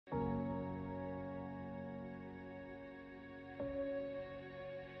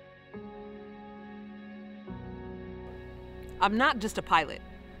I'm not just a pilot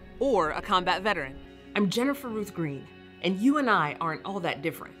or a combat veteran. I'm Jennifer-Ruth Green, and you and I aren't all that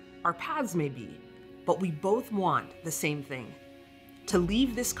different. Our paths may be, but we both want the same thing: to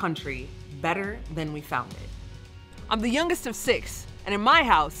leave this country better than we found it. I'm the youngest of 6, and in my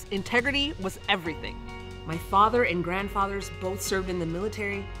house, integrity was everything. My father and grandfathers both served in the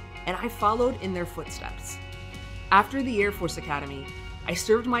military, and I followed in their footsteps. After the Air Force Academy, I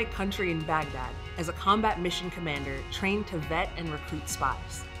served my country in Baghdad as a combat mission commander trained to vet and recruit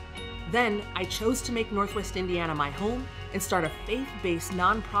spies. Then, I chose to make Northwest Indiana my home and start a faith-based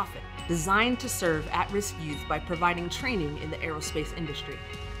nonprofit designed to serve at-risk youth by providing training in the aerospace industry.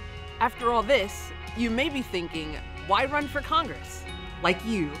 After all this, you may be thinking, why run for Congress? Like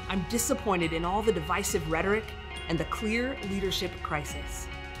you, I'm disappointed in all the divisive rhetoric and the clear leadership crisis.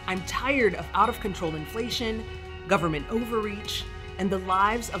 I'm tired of out-of-control inflation, government overreach, and the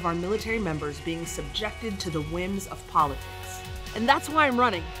lives of our military members being subjected to the whims of politics. And that's why I'm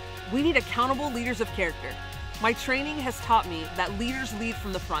running. We need accountable leaders of character. My training has taught me that leaders lead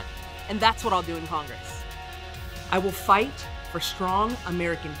from the front, and that's what I'll do in Congress. I will fight for strong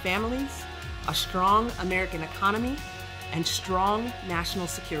American families, a strong American economy, and strong national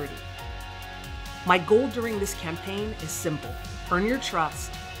security. My goal during this campaign is simple: earn your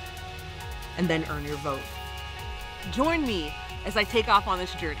trust, and then earn your vote. Join me as I take off on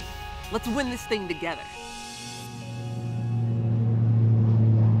this journey. Let's win this thing together.